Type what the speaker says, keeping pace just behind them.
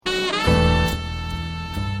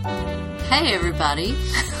Hey everybody,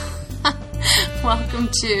 welcome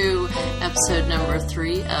to episode number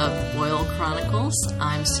 3 of Boyle Chronicles.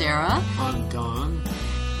 I'm Sarah. I'm Don.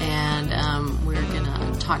 And we're going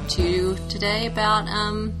to talk to you today about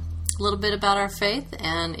a little bit about our faith.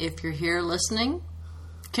 And if you're here listening,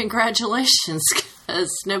 congratulations, because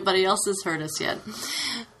nobody else has heard us yet.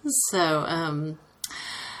 So,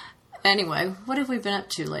 anyway, what have we been up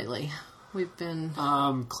to lately? We've been...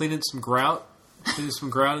 cleaning some grout. Cleaning some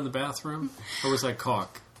grout in the bathroom. Or was that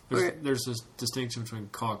caulk? There's this distinction between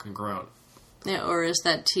caulk and grout. Yeah, or is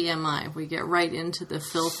that TMI? We get right into the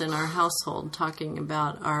filth in our household talking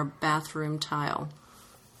about our bathroom tile,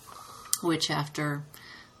 which after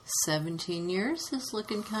 17 years is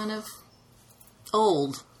looking kind of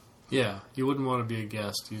old. Yeah, you wouldn't want to be a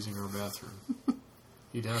guest using our bathroom.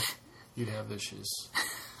 You'd have issues.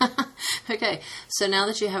 Okay, so now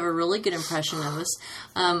that you have a really good impression of us,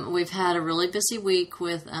 we've had a really busy week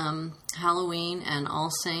with Halloween and All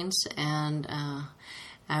Saints, and I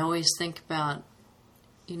always think about,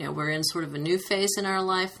 we're in sort of a new phase in our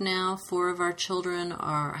life now. 4 of our children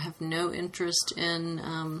have no interest in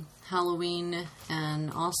Halloween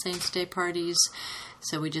and All Saints Day parties,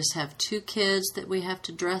 so we just have 2 kids that we have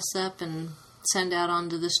to dress up and send out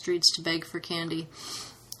onto the streets to beg for candy.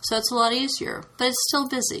 So it's a lot easier, but it's still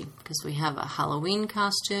busy because we have a Halloween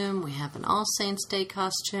costume, we have an All Saints Day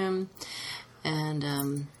costume, and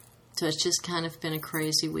so it's just kind of been a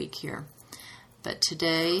crazy week here. But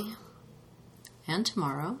today and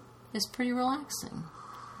tomorrow is pretty relaxing.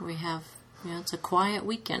 We have, it's a quiet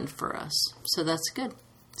weekend for us, so that's good.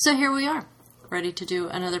 So here we are, ready to do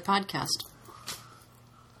another podcast.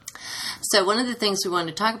 So one of the things we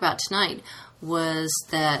wanted to talk about tonight was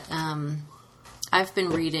that... I've been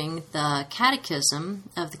reading the Catechism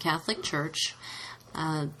of the Catholic Church.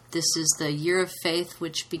 This is the Year of Faith,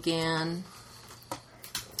 which began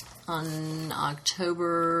on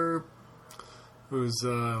October... It was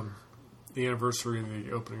the anniversary of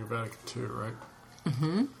the opening of Vatican II, right?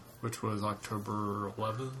 Mm-hmm. Which was October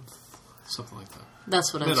 11th, something like that.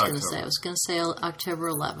 That's what I was going to say. I was going to say October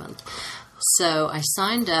 11th. So I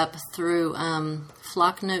signed up through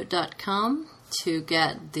flocknote.com to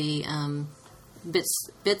get the...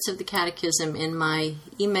 bits of the catechism in my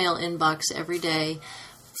email inbox every day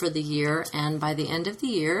for the year, and by the end of the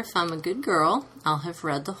year, if I'm a good girl, I'll have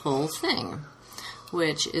read the whole thing,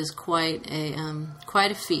 which is quite a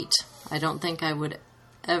feat. I don't think I would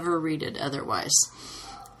ever read it otherwise.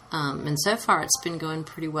 And so far, it's been going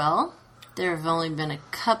pretty well. There have only been a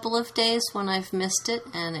couple of days when I've missed it,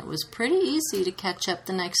 and it was pretty easy to catch up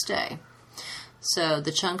the next day. So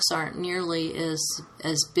the chunks aren't nearly as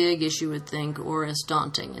big as you would think or as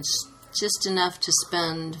daunting. It's just enough to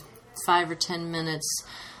spend 5 or 10 minutes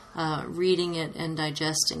reading it and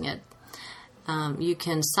digesting it. You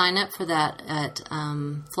can sign up for that at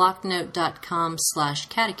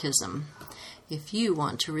flocknote.com/catechism if you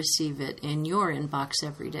want to receive it in your inbox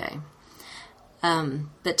every day.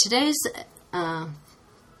 But today's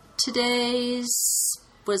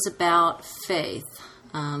was about faith.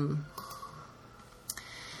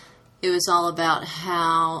 It was all about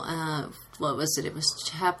how, what was it? It was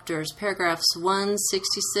paragraphs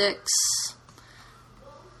 166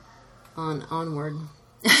 onward.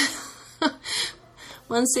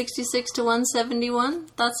 166 to 171,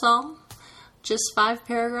 that's all. Just 5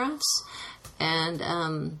 paragraphs. And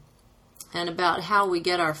about how we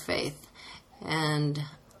get our faith. And,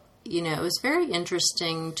 it was very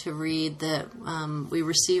interesting to read that we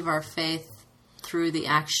receive our faith through the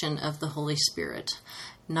action of the Holy Spirit,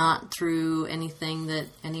 not through anything that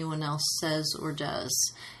anyone else says or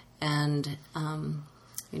does. And, in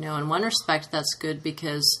one respect, that's good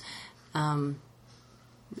because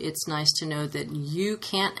it's nice to know that you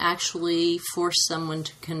can't actually force someone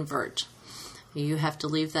to convert. You have to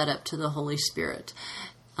leave that up to the Holy Spirit.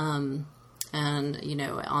 And,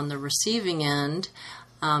 on the receiving end,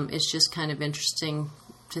 it's just kind of interesting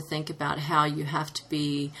to think about how you have to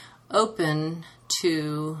be open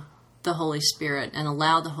to the Holy Spirit and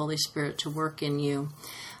allow the Holy Spirit to work in you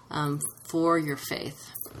for your faith.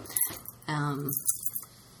 And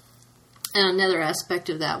another aspect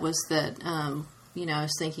of that was that, I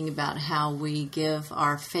was thinking about how we give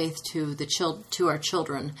our faith to our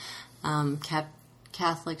children.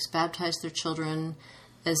 Catholics baptize their children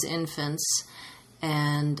as infants,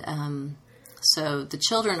 and so the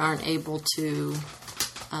children aren't able to...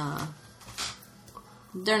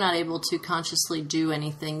 they're not able to consciously do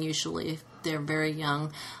anything usually if they're very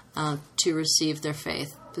young to receive their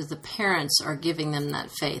faith. the parents are giving them that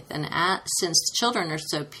faith. And since children are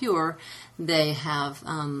so pure, they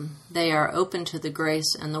are open to the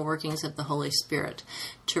grace and the workings of the Holy Spirit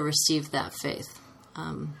to receive that faith.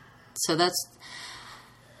 So that's,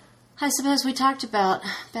 I suppose we talked about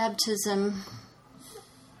baptism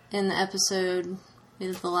in the episode,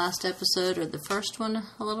 either the last episode or the first one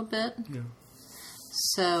a little bit. Yeah.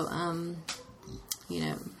 So,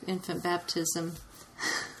 infant baptism.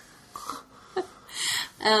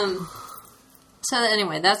 So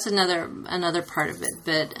anyway, that's another part of it.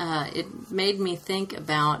 But it made me think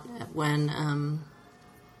about when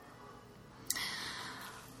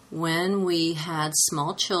we had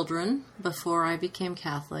small children before I became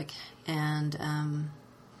Catholic, and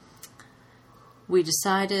we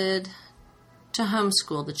decided to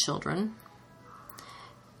homeschool the children.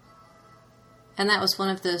 And that was one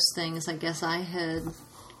of those things, I guess I had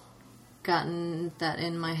gotten that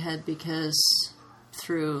in my head because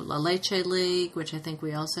through La Leche League, which I think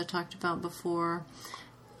we also talked about before,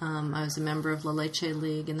 I was a member of La Leche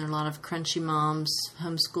League, and there are a lot of crunchy moms,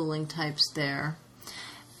 homeschooling types there.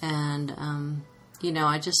 And,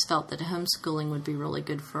 I just felt that homeschooling would be really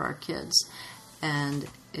good for our kids. And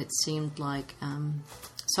it seemed like,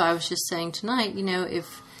 so I was just saying tonight,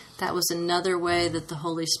 if that was another way that the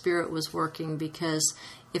Holy Spirit was working, because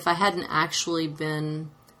if I hadn't actually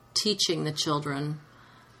been teaching the children,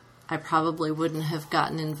 I probably wouldn't have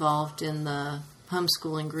gotten involved in the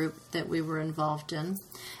homeschooling group that we were involved in,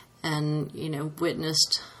 and,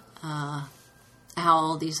 witnessed how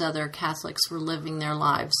all these other Catholics were living their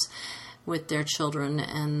lives with their children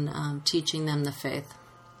and teaching them the faith.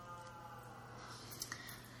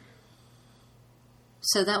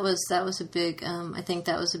 So that was a big, I think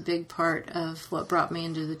that was a big part of what brought me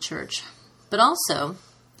into the church. But also,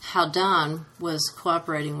 how Don was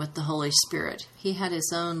cooperating with the Holy Spirit. He had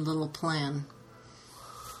his own little plan.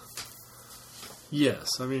 Yes,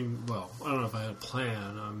 I don't know if I had a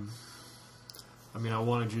plan. I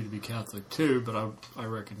wanted you to be Catholic too, but I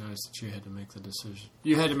recognized that you had to make the decision.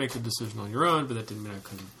 You had to make the decision on your own, but that didn't mean I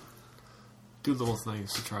couldn't do little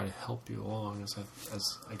things to try to help you along, as I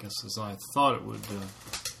thought it would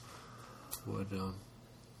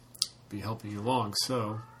be helping you along.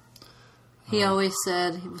 So he always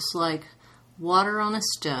said it was like water on a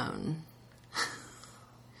stone,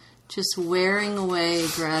 just wearing away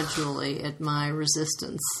gradually at my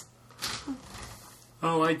resistance.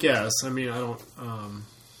 Oh, I guess. I don't know.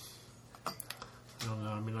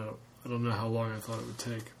 I don't know how long I thought it would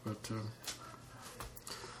take, but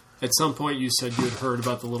at some point you said you had heard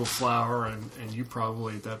about the little flower, and you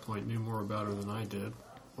probably at that point knew more about her than I did,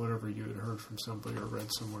 whatever you had heard from somebody or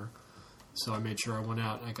read somewhere. So I made sure I went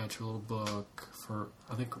out and I got you a little book for,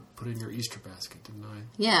 I think, put in your Easter basket, didn't I?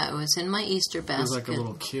 Yeah, it was in my Easter basket. It was like a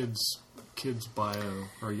little kids bio,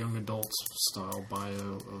 or young adults style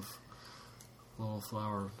bio of Little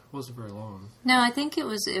Flower. It wasn't very long. No, I think it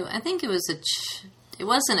was. It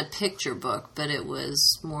wasn't a picture book, but it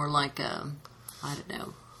was more like a,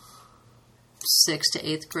 6th to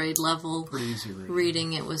 8th grade level. Pretty easy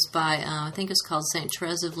reading. It was by, I think it's called Saint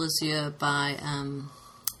Therese of Lisieux by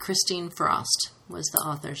Christine Frost was the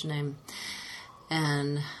author's name.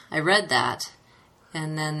 And I read that,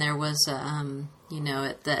 and then there was,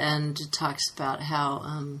 at the end it talks about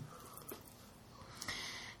how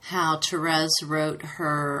Therese wrote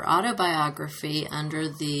her autobiography under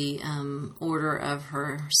the order of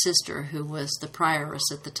her sister, who was the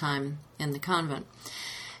prioress at the time in the convent.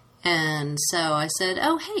 And so I said,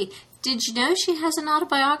 oh, hey, did you know she has an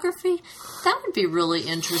autobiography? That would be really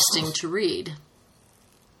interesting to read.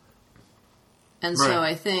 And right. So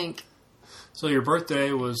I think... So your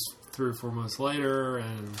birthday was 3 or 4 months later,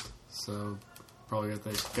 and so probably got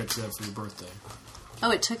you that for your birthday.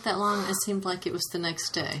 Oh, it took that long? It seemed like it was the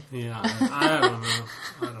next day. Yeah, I don't know.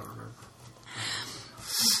 I don't remember.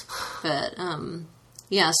 But,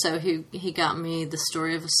 so he got me The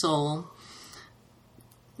Story of a Soul,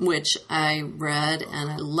 which I read, and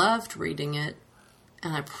I loved reading it,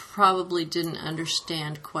 and I probably didn't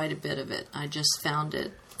understand quite a bit of it. I just found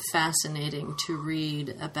it fascinating to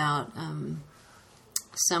read about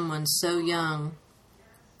someone so young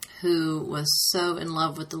who was so in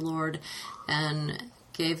love with the Lord and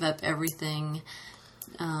gave up everything,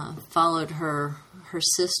 followed her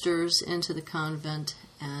sisters into the convent,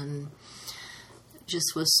 and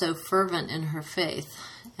just was so fervent in her faith.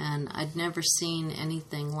 And I'd never seen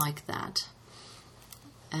anything like that.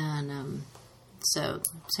 And so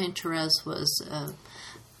St. Therese was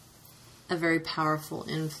a very powerful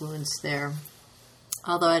influence there,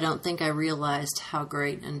 although I don't think I realized how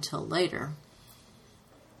great until later.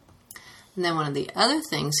 And then one of the other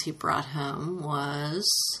things he brought home was...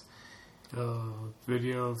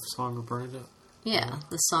 video of Song of Bernadette. Yeah,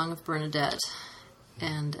 the Song of Bernadette.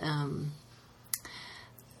 And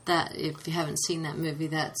that, if you haven't seen that movie,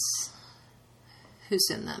 that's... Who's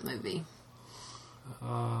in that movie?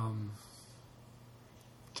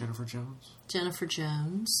 Jennifer Jones. Jennifer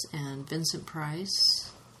Jones and Vincent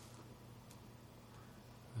Price.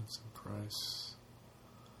 Vincent Price.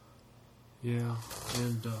 Yeah,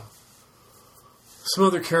 and some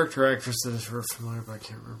other character actresses were familiar, but I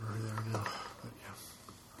can't remember who they are now. But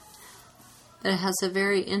yeah. It has a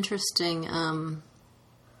very interesting, well,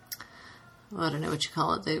 I don't know what you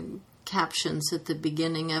call it, the captions at the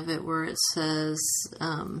beginning of it where it says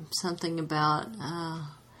something about,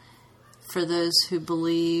 for those who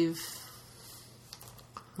believe,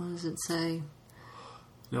 what does it say?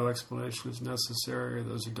 No explanation is necessary, or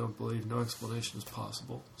those who don't believe, no explanation is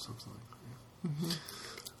possible. Something like that. Mm-hmm.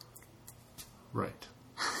 Right.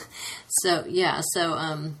 So I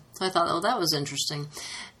thought, oh, that was interesting.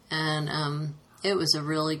 And it was a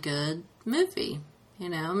really good movie. You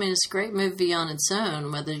know, I mean, it's a great movie on its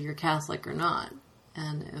own, whether you're Catholic or not.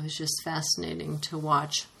 And it was just fascinating to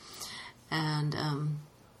watch. And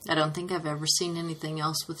I don't think I've ever seen anything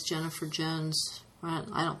else with Jennifer Jones.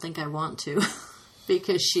 I don't think I want to,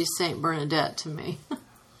 because she's Saint Bernadette to me.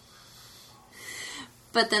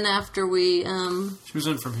 But then after we... she was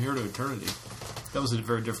in From Here to Eternity. That was a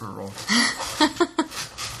very different role.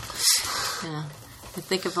 Yeah. I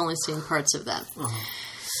think I've only seen parts of that.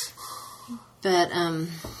 Uh-huh. But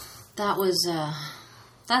that was...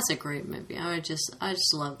 that's a great movie. I just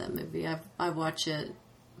love that movie. I watch it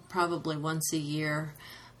probably once a year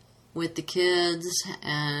with the kids,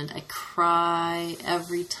 and I cry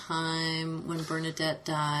every time when Bernadette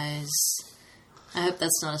dies. I hope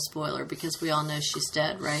that's not a spoiler, because we all know she's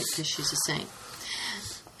dead, right? Because she's a saint.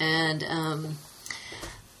 And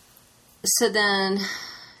so then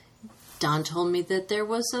Don told me that there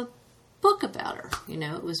was a book about her. You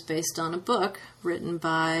know, it was based on a book written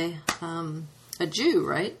by a Jew,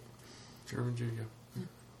 right? German Jew, yeah.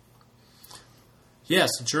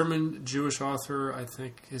 Yes, a German Jewish author. I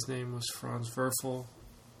think his name was Franz Werfel.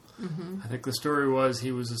 Mm-hmm. I think the story was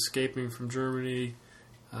he was escaping from Germany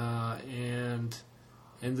and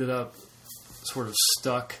ended up sort of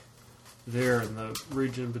stuck there in the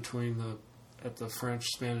region between at the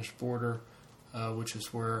French-Spanish border, which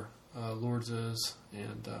is where Lourdes is,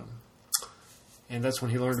 and that's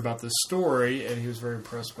when he learned about this story, and he was very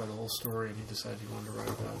impressed by the whole story, and he decided he wanted to write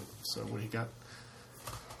about it. So he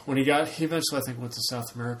eventually, I think, went to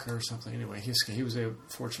South America or something. Anyway, he was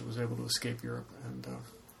able to escape Europe, and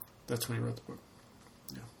that's when he wrote the book.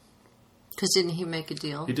 Yeah. Because didn't he make a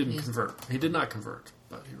deal? He didn't convert. He did not convert,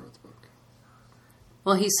 but he wrote the book.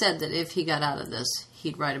 Well, he said that if he got out of this,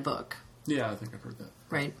 he'd write a book. Yeah, I think I've heard that.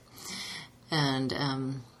 Right. And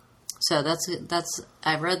so that's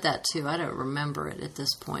I read that too. I don't remember it at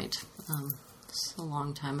this point. It's a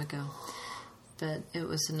long time ago. But it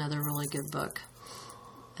was another really good book.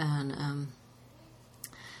 And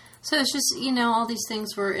so it's just, you know, all these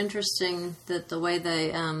things were interesting, that the way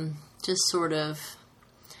they just sort of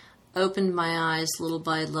opened my eyes little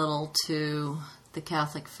by little to the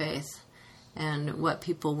Catholic faith and what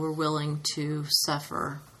people were willing to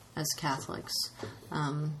suffer as Catholics.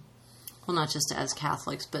 Well, not just as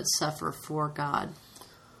Catholics, but suffer for God.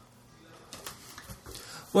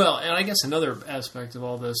 Well, and I guess another aspect of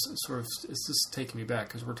all this sort of is just taking me back,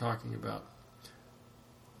 because we're talking about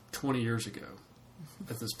 20 years ago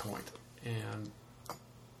at this point, and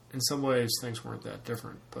in some ways things weren't that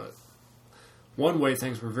different, but one way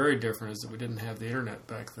things were very different is that we didn't have the internet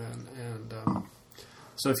back then, and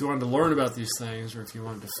so if you wanted to learn about these things, or if you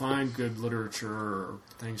wanted to find good literature or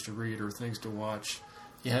things to read or things to watch,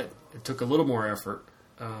 it took a little more effort.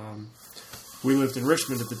 We lived in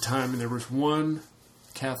Richmond at the time, and there was one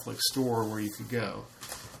Catholic store where you could go,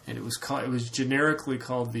 and it was generically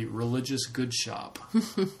called the Religious Good Shop.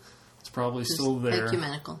 It's probably still there.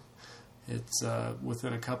 Ecumenical. It's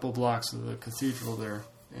within a couple blocks of the cathedral there,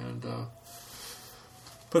 and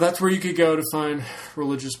but that's where you could go to find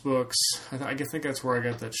religious books. I think that's where I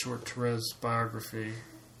got that short Therese biography.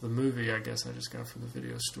 The movie, I guess, I just got from the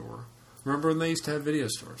video store. Remember when they used to have video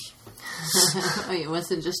stores? Oh, it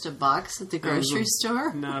wasn't just a box at the grocery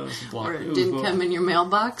store? No, it was a block. Or it didn't come in your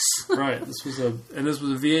mailbox? Right. This was a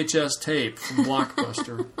VHS tape from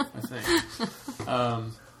Blockbuster, I think.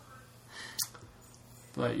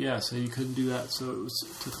 But yeah, so you couldn't do that, so it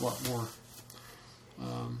took a lot more.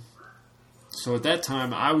 So at that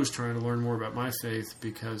time, I was trying to learn more about my faith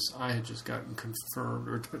because I had just gotten confirmed,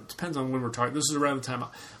 or it depends on when we're talking. This is around the time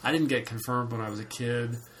I didn't get confirmed when I was a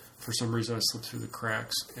kid. for some reason I slipped through the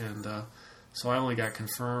cracks, and so I only got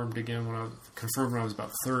confirmed again when I was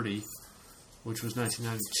about 30, which was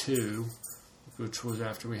 1992, which was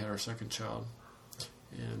after we had our second child,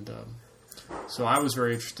 and so I was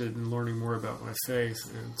very interested in learning more about my faith,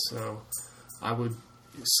 and so I would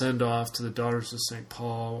send off to the Daughters of St.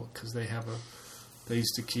 Paul because they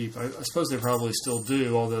used to keep, I suppose they probably still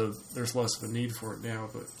do, although there's less of a need for it now,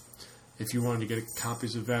 but if you wanted to get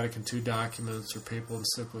copies of Vatican II documents or papal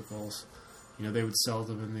encyclicals, they would sell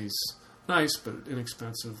them in these nice but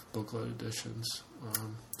inexpensive booklet editions.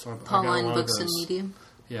 So Pauline I got a lot Books of and those. Medium.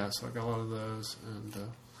 Yeah, so I got a lot of those, and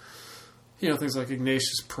things like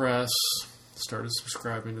Ignatius Press. Started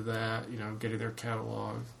subscribing to that. Getting their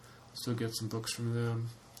catalog. Still get some books from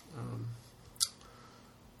them.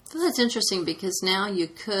 Well, that's interesting because now you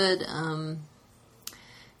could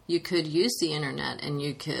use the internet and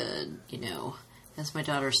you could, as my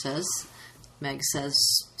daughter says, Meg says,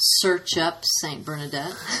 search up Saint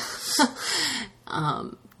Bernadette.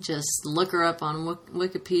 Just look her up on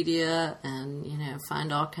Wikipedia and,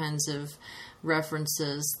 find all kinds of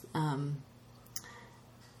references.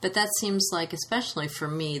 But that seems like, especially for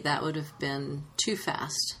me, that would have been too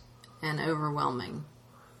fast and overwhelming,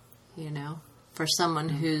 for someone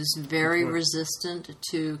who's very resistant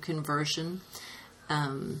to conversion,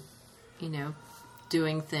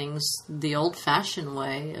 doing things the old-fashioned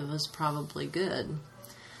way, it was probably good.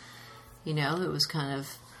 It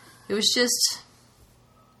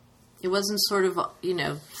wasn't sort of,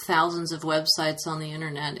 thousands of websites on the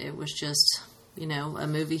internet. It was just, a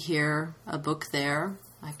movie here, a book there.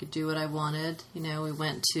 I could do what I wanted. We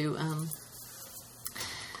went to,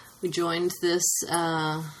 we joined this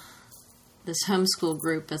homeschool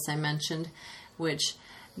group, as I mentioned, which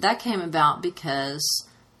that came about because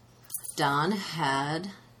Don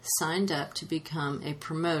had signed up to become a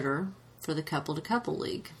promoter for the Couple to Couple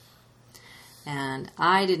League. And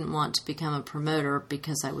I didn't want to become a promoter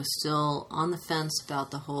because I was still on the fence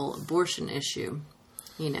about the whole abortion issue.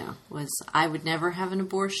 I would never have an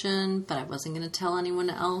abortion, but I wasn't going to tell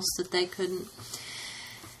anyone else that they couldn't.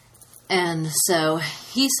 And so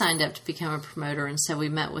he signed up to become a promoter, and so we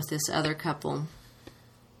met with this other couple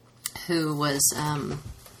who was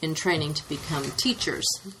in training to become teachers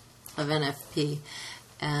of NFP.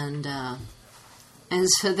 And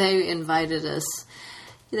so they invited us.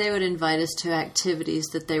 They would invite us to activities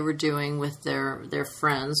that they were doing with their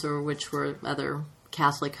friends, or which were other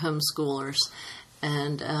Catholic homeschoolers.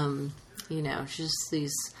 And, just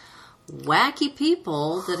these wacky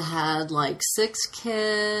people that had like 6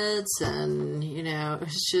 kids and, it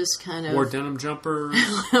was just kind of... Wore denim jumpers.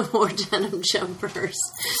 Wore denim jumpers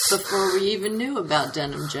before we even knew about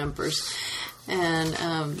denim jumpers.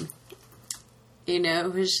 And,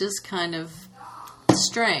 it was just kind of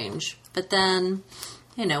strange. But then,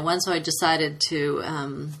 once I decided to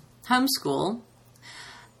homeschool,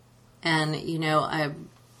 and, I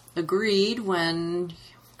agreed when,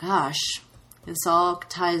 this all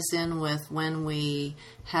ties in with when we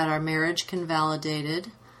had our marriage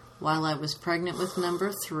convalidated while I was pregnant with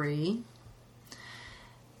number 3.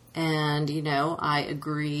 And, I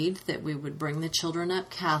agreed that we would bring the children up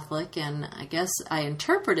Catholic, and I guess I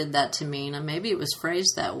interpreted that to mean, and maybe it was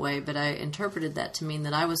phrased that way, but I interpreted that to mean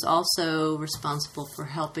that I was also responsible for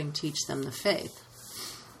helping teach them the faith.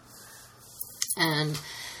 And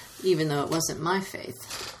even though it wasn't my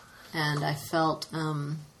faith. And I felt,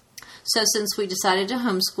 so since we decided to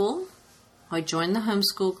homeschool, I joined the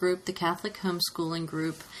homeschool group, the Catholic homeschooling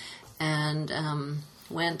group, and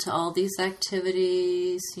went to all these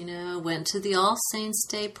activities, went to the All Saints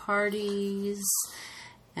Day parties,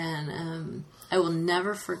 and I will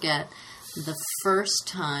never forget the first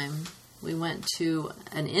time we went to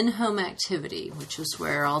an in-home activity, which was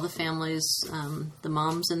where all the families, the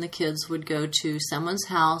moms and the kids would go to someone's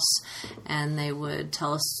house, and they would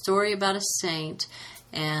tell a story about a saint,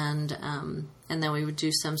 and then we would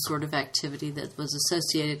do some sort of activity that was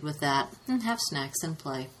associated with that, and have snacks and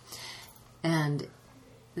play. And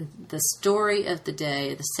the story of the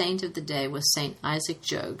day, the saint of the day, was Saint Isaac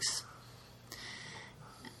Jogues.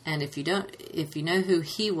 And if you know who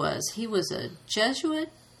he was a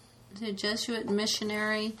Jesuit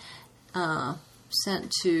missionary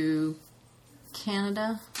sent to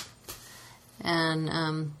Canada.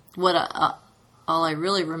 And all I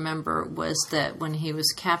really remember was that when he was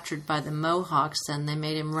captured by the Mohawks, then they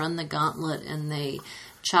made him run the gauntlet and they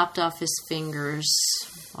chopped off his fingers.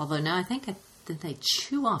 Although now I think they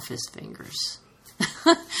chew off his fingers.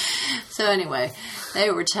 So anyway, they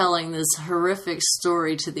were telling this horrific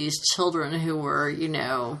story to these children who were,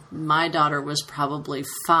 my daughter was probably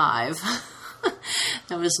 5.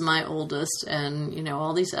 That was my oldest, and, you know,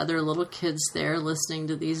 all these other little kids there listening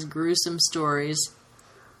to these gruesome stories.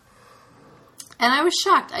 And I was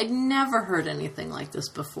shocked. I'd never heard anything like this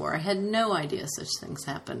before. I had no idea such things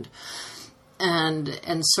happened. And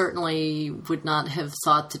certainly would not have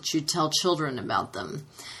thought that you'd tell children about them.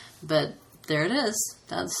 But there it is.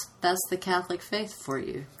 That's the Catholic faith for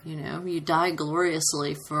you. You know, you die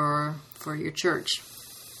gloriously for your church.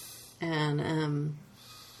 And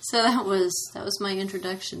so that was my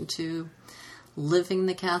introduction to living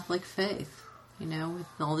the Catholic faith, you know, with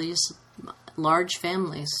all these large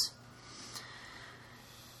families.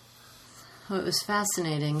 Well, it was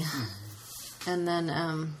fascinating. And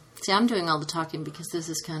then, see, I'm doing all the talking because this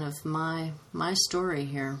is kind of my story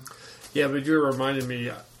here. Yeah, but you reminded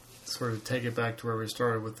me, sort of take it back to where we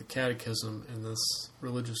started with the catechism and this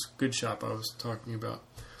religious good shop I was talking about.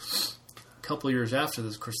 A couple of years after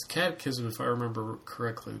this, of course, the catechism, if I remember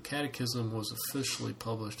correctly, the catechism was officially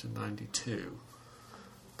published in 92,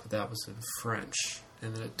 but that was in French.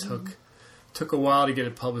 And then it took a while to get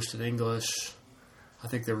it published in English. I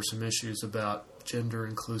think there were some issues about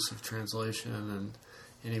gender-inclusive translation, and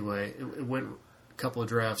anyway, it went. A couple of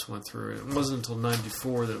drafts went through. It wasn't until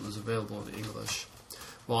 94 that it was available in English.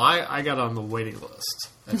 Well, I got on the waiting list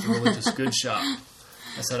at the Religious Good Shop.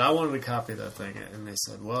 I said, I wanted a copy of that thing, and they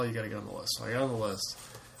said, well, you got to get on the list. So I got on the list.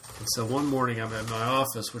 And so one morning I'm at my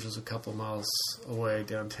office, which is a couple miles away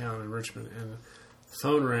downtown in Richmond, and the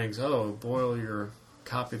phone rings. Oh, Boyle, your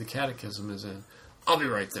copy of the catechism is in. I'll be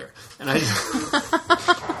right there. And I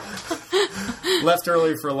left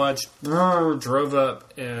early for lunch, drove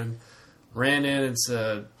up, and ran in and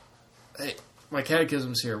said, hey, my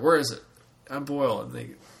catechism's here. Where is it? I'm Boyle. And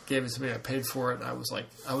they gave it to me. I paid for it. And it was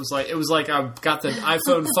like I got the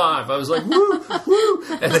iPhone 5. I was like, woo, woo.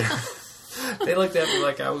 And they looked at me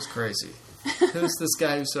like I was crazy. Who's this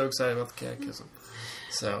guy who's so excited about the catechism?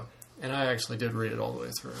 So, and I actually did read it all the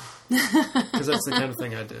way through. Because that's the kind of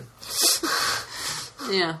thing I do.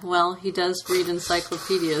 Yeah, well, he does read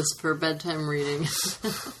encyclopedias for bedtime reading.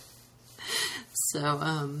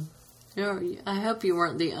 So, I hope you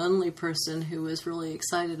weren't the only person who was really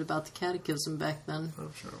excited about the catechism back then.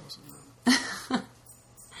 I'm sure it wasn't.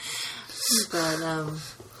 But,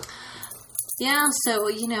 yeah, so,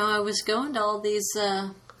 you know, I was going to all these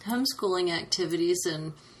homeschooling activities,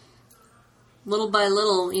 and little by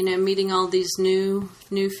little, you know, meeting all these new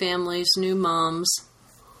families, new moms.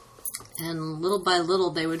 And little by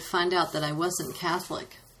little, they would find out that I wasn't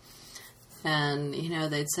Catholic. And, you know,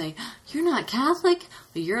 they'd say, you're not Catholic?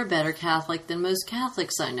 Well, you're a better Catholic than most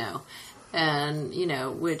Catholics I know. And, you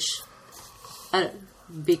know,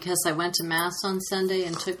 because I went to Mass on Sunday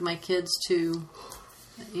and took my kids to,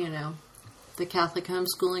 you know, the Catholic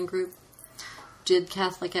homeschooling group, did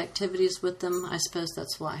Catholic activities with them, I suppose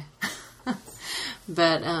that's why.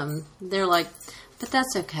 But they're like, but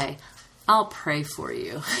that's okay. I'll pray for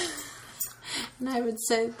you. And I would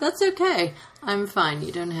say, that's okay. I'm fine.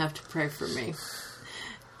 You don't have to pray for me.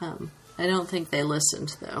 I don't think they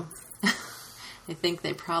listened, though. I think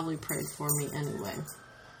they probably prayed for me anyway.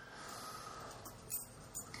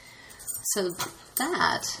 So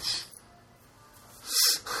that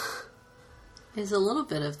is a little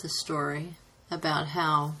bit of the story about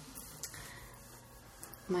how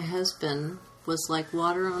my husband was like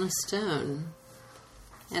water on a stone,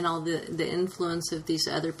 and all the influence of these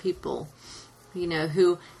other people, you know,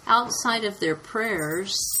 who outside of their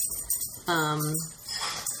prayers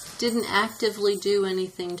didn't actively do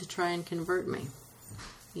anything to try and convert me,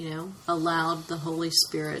 you know, allowed the Holy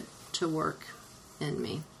Spirit to work in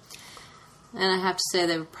me. And I have to say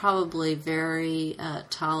they were probably very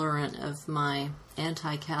tolerant of my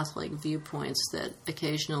anti-Catholic viewpoints that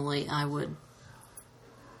occasionally I would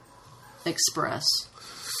express,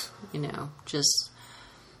 you know, just,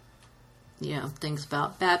 you know, things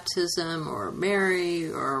about baptism or Mary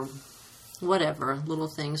or whatever, little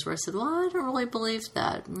things where I said, well, I don't really believe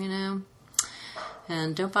that, you know,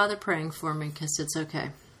 and don't bother praying for me because it's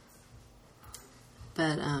okay.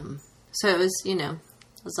 But, so it was, you know,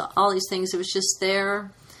 it was all these things. It was just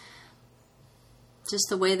just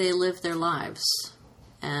the way they lived their lives.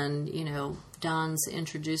 And, you know, Don's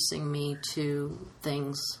introducing me to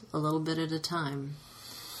things a little bit at a time,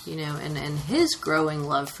 you know, and his growing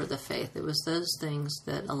love for the faith. It was those things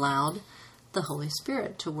that allowed the Holy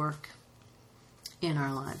Spirit to work in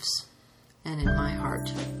our lives and in my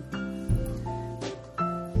heart.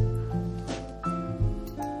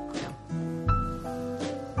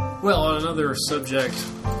 Well, on another subject,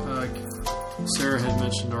 Sarah had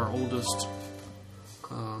mentioned our oldest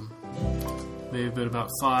may have been about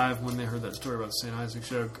 5 when they heard that story about St. Isaac's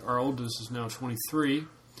Joke. Our oldest is now 23.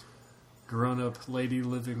 grown-up lady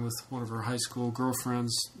living with one of her high school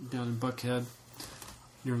girlfriends down in Buckhead,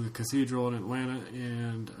 near the cathedral in Atlanta,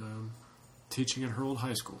 and teaching at her old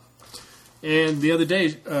high school. And the other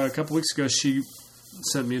day, a couple weeks ago, she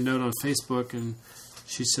sent me a note on Facebook, and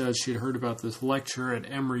she said she had heard about this lecture at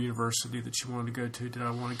Emory University that she wanted to go to. Did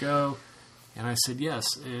I want to go? And I said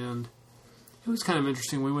yes, and it was kind of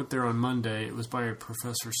interesting. We went there on Monday. It was by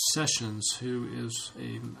Professor Sessions, who is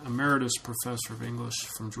an emeritus professor of English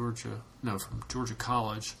from Georgia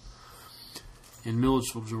College in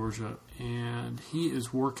Milledgeville, Georgia. And he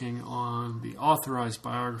is working on the authorized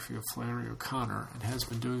biography of Flannery O'Connor and has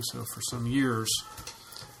been doing so for some years.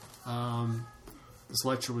 This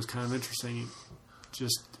lecture was kind of interesting,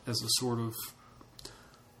 just as a sort of,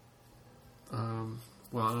 I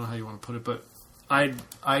don't know how you want to put it, but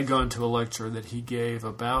I'd gone to a lecture that he gave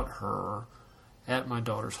about her at my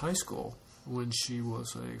daughter's high school when she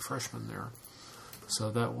was a freshman there.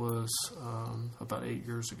 So that was about 8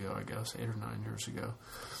 years ago, I guess, 8 or 9 years ago.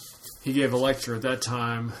 He gave a lecture at that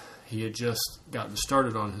time. He had just gotten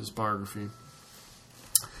started on his biography.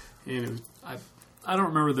 And I don't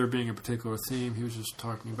remember there being a particular theme. He was just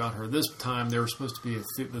talking about her. This time there was supposed to be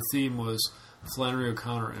the theme was Flannery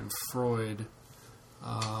O'Connor and Freud.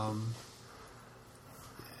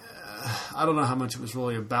 I don't know how much it was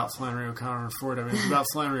really about Flannery O'Connor and Freud. I mean, it was about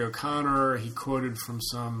Flannery O'Connor. He quoted from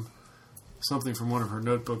something from one of her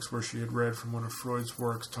notebooks where she had read from one of Freud's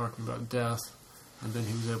works talking about death, and then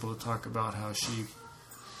he was able to talk about how she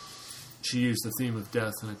used the theme of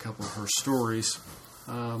death in a couple of her stories.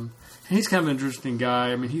 And he's kind of an interesting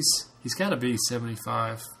guy. I mean, he's got to be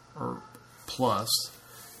 75 or plus.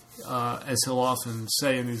 As he'll often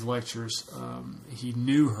say in these lectures, he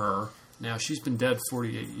knew her. Now, she's been dead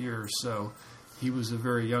 48 years, so he was a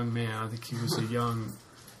very young man. I think he was a young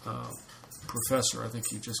professor. I think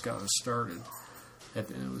he just got started. It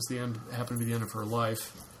was happened to be the end of her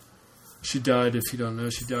life. She died, if you don't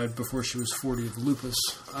know, before she was 40 of lupus.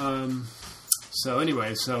 So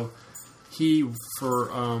he,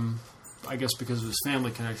 I guess because of his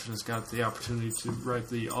family connections, got the opportunity to write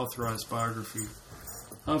the authorized biography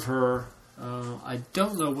of her. I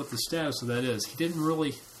don't know what the status of that is. He didn't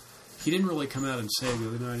really come out and say the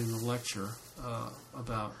other night in the lecture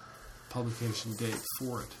about publication date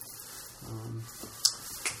for it.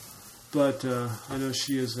 But I know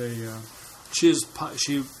she was a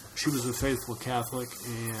faithful Catholic,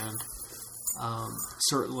 and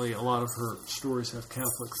certainly a lot of her stories have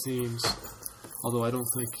Catholic themes. Although I don't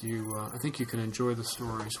think I think you can enjoy the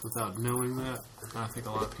stories without knowing that. I think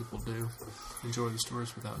a lot of people do enjoy the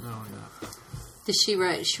stories without knowing that. Did she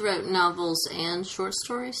write? She wrote novels and short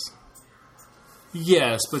stories?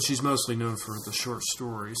 Yes, but she's mostly known for the short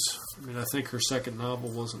stories. I mean, I think her second novel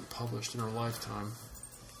wasn't published in her lifetime.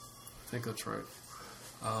 I think that's right.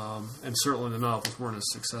 And certainly the novels weren't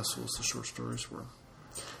as successful as the short stories were.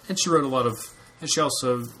 And she wrote and she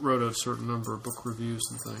also wrote a certain number of book reviews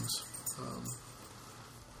and things.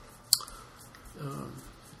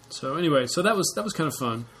 So anyway, so that was kind of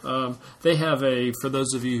fun. They have for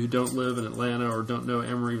those of you who don't live in Atlanta or don't know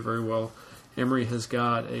Emory very well, Emory has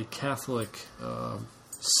got a Catholic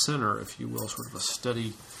center, if you will, sort of a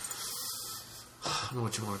study, I don't know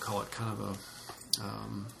what you want to call it, kind of a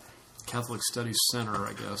Catholic Studies Center,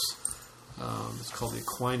 I guess. It's called the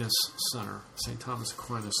Aquinas Center, St. Thomas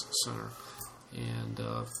Aquinas Center. And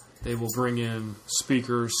they will bring in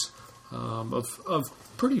speakers of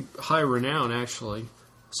pretty high renown, actually,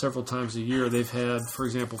 several times a year. They've had, for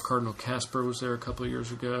example, Cardinal Casper was there a couple of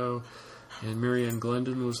years ago, and Marianne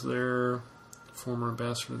Glendon was there, former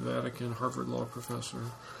ambassador to the Vatican, Harvard law professor.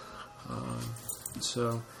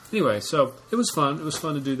 So it was fun. It was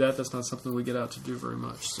fun to do that. That's not something we get out to do very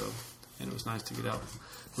much. And it was nice to get out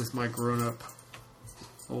with my grown-up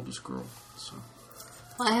oldest girl. So.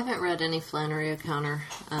 Well, I haven't read any Flannery O'Connor,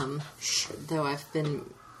 though I've been,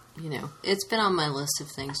 it's been on my list of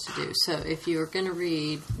things to do. So if you were going to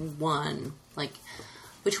read one,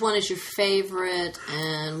 which one is your favorite,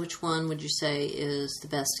 and which one would you say is the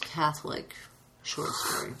best Catholic short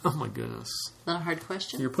story? Oh my goodness! Is that a hard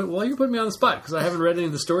question? You're putting me on the spot because I haven't read any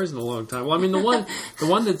of the stories in a long time. Well, I mean, the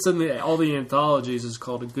one that's in all the anthologies is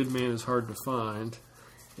called "A Good Man Is Hard to Find,"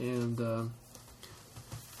 and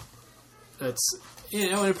that's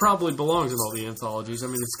it probably belongs in all the anthologies. I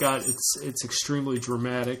mean, it's extremely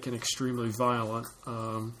dramatic and extremely violent.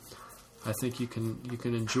 I think you can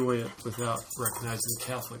enjoy it without recognizing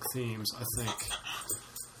Catholic themes.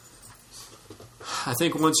 I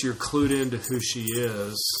think once you're clued into who she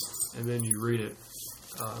is, and then you read it,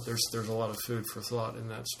 there's a lot of food for thought in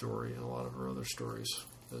that story and a lot of her other stories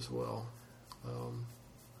as well.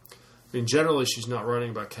 I mean, generally she's not writing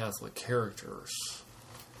about Catholic characters.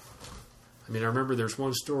 I mean, I remember there's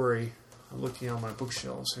one story. I'm looking on my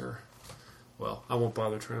bookshelves here. Well, I won't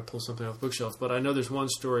bother trying to pull something off the bookshelf, but I know there's one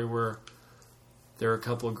story where there are a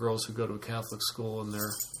couple of girls who go to a Catholic school and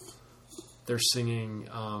they're singing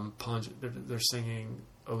they're singing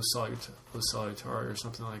O Salutare or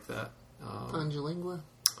something like that. Angelingua.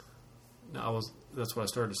 No, that's what I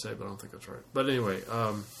started to say, but I don't think that's right. But anyway,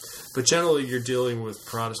 but generally you're dealing with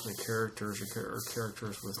Protestant characters or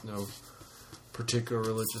characters with no particular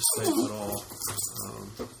religious faith at all.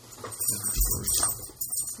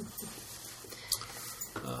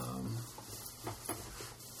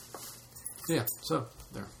 Yeah, so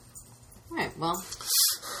there. All right, well,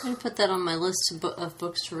 I'm going to put that on my list of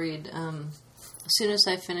books to read as soon as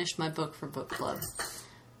I finish my book for book club.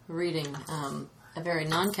 Reading a very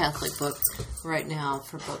non-Catholic book right now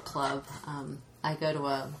for book club. I go to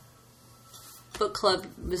a book club.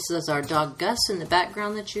 This is our dog Gus in the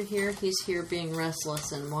background that you hear. He's here being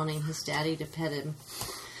restless and wanting his daddy to pet him.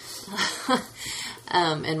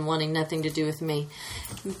 And wanting nothing to do with me.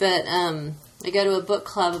 But I go to a book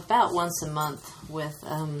club about once a month with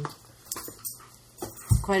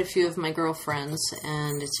quite a few of my girlfriends,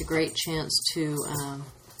 and it's a great chance to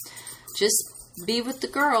just be with the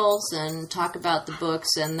girls and talk about the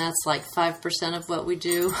books, and that's like 5% of what we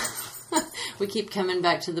do. We keep coming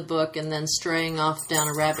back to the book and then straying off down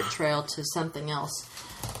a rabbit trail to something else.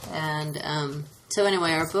 And so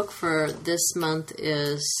anyway, our book for this month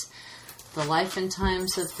is The Life and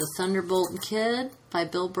Times of the Thunderbolt Kid by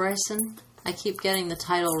Bill Bryson. I keep getting the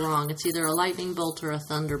title wrong. It's either a lightning bolt or a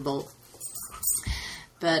thunderbolt.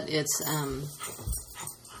 But it's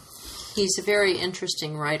he's a very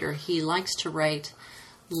interesting writer. He likes to write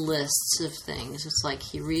lists of things. It's like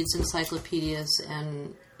he reads encyclopedias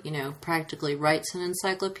and, practically writes an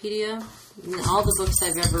encyclopedia. All the books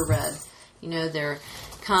I've ever read, they're a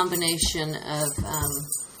combination of...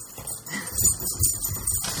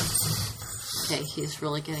 Okay, he's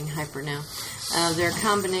really getting hyper now. They're a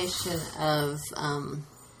combination of,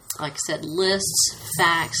 like I said, lists,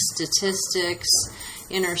 facts, statistics,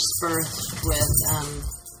 interspersed with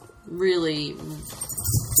really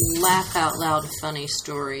laugh-out-loud funny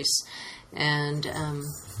stories. And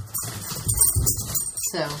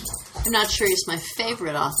so I'm not sure he's my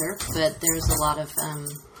favorite author, but there's a lot of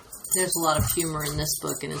humor in this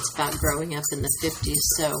book, and it's about growing up in the 50s.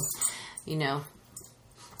 So,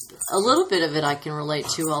 a little bit of it I can relate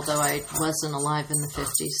to, although I wasn't alive in the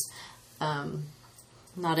 50s.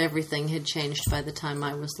 Not everything had changed by the time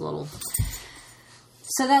I was little.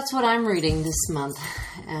 So that's what I'm reading this month.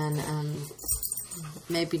 And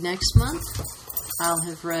maybe next month I'll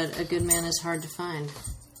have read A Good Man Is Hard to Find.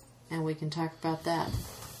 And we can talk about that.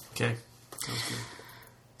 Okay. Sounds good.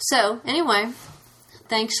 So, anyway,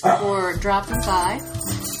 thanks for dropping by.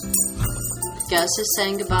 Gus is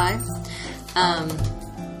saying goodbye.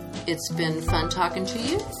 It's been fun talking to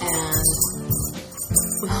you, and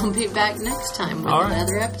we'll be back next time with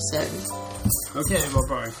another episode. Okay,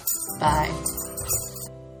 bye-bye. Bye.